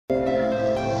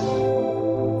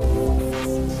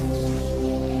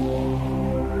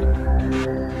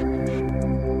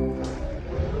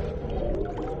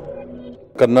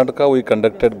Karnataka, we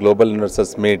conducted Global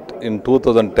Investors Meet in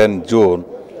 2010 June.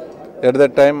 At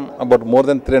that time, about more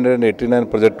than 389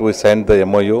 projects we signed the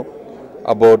MOU,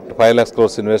 about 5 lakhs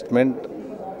crores investment,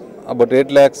 about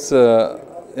 8 lakhs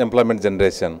employment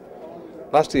generation.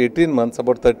 Last 18 months,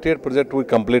 about 38 projects we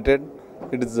completed.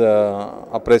 It is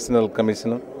operational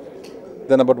commission.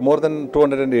 Then about more than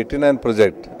 289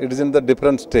 projects. It is in the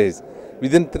different stage.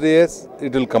 Within 3 years,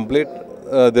 it will complete.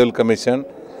 They will commission.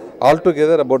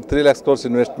 Altogether, about 3 lakhs crores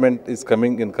investment is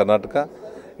coming in Karnataka.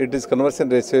 It is conversion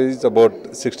ratio is about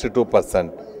 62%.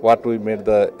 What we made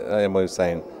the MOU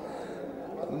sign.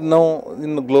 Now,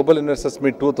 in Global Investors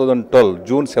Meet 2012,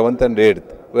 June 7th and 8th,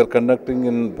 we are conducting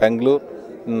in Bangalore,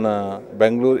 in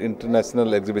Bangalore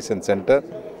International Exhibition Center.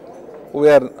 We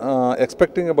are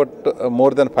expecting about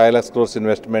more than 5 lakhs crores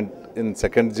investment in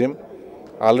second gym.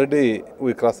 Already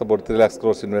we crossed about 3 lakhs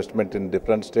crores investment in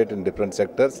different states, in different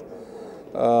sectors.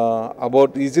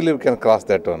 About easily we can cross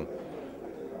that one.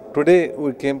 Today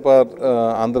we came for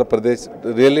Andhra Pradesh.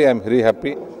 Really I am very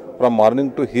happy. From morning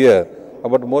to here,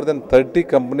 about more than 30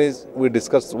 companies we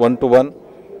discussed one-to-one.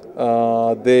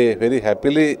 They very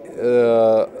happily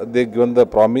they given the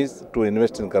promise to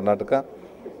invest in Karnataka.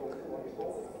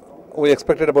 We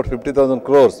expected about 50,000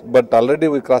 crores, but already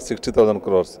we crossed 60,000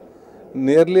 crores.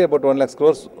 Nearly about 1 lakh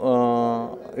crores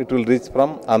it will reach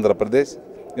from Andhra Pradesh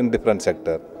in different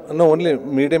sector. No, only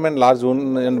medium and large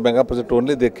and mega project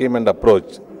only they came and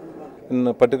approached.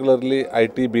 In particularly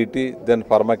IT, BT, then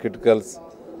pharmaceuticals,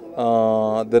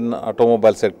 then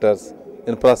automobile sectors,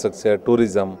 infrastructure,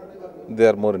 tourism, they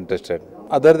are more interested.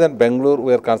 Other than Bangalore,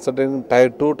 we are concentrating Tier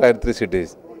 2, Tier 3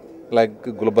 cities like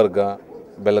Gulbarga,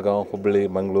 Belgaum, Hubli,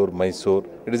 Mangalore, Mysore.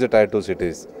 It is a Tier 2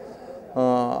 cities.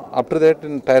 After that,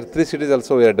 in Tier 3 cities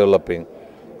also we are developing.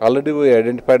 Already we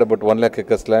identified about 1 lakh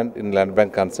acres land in land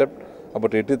bank concept.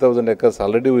 About 80,000 acres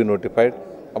already we notified.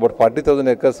 About 40,000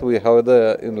 acres we have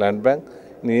in land bank.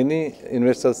 In any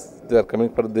investors, they are coming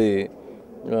for the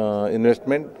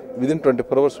investment. Within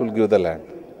 24 hours, we will give the land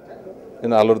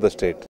in all over the state.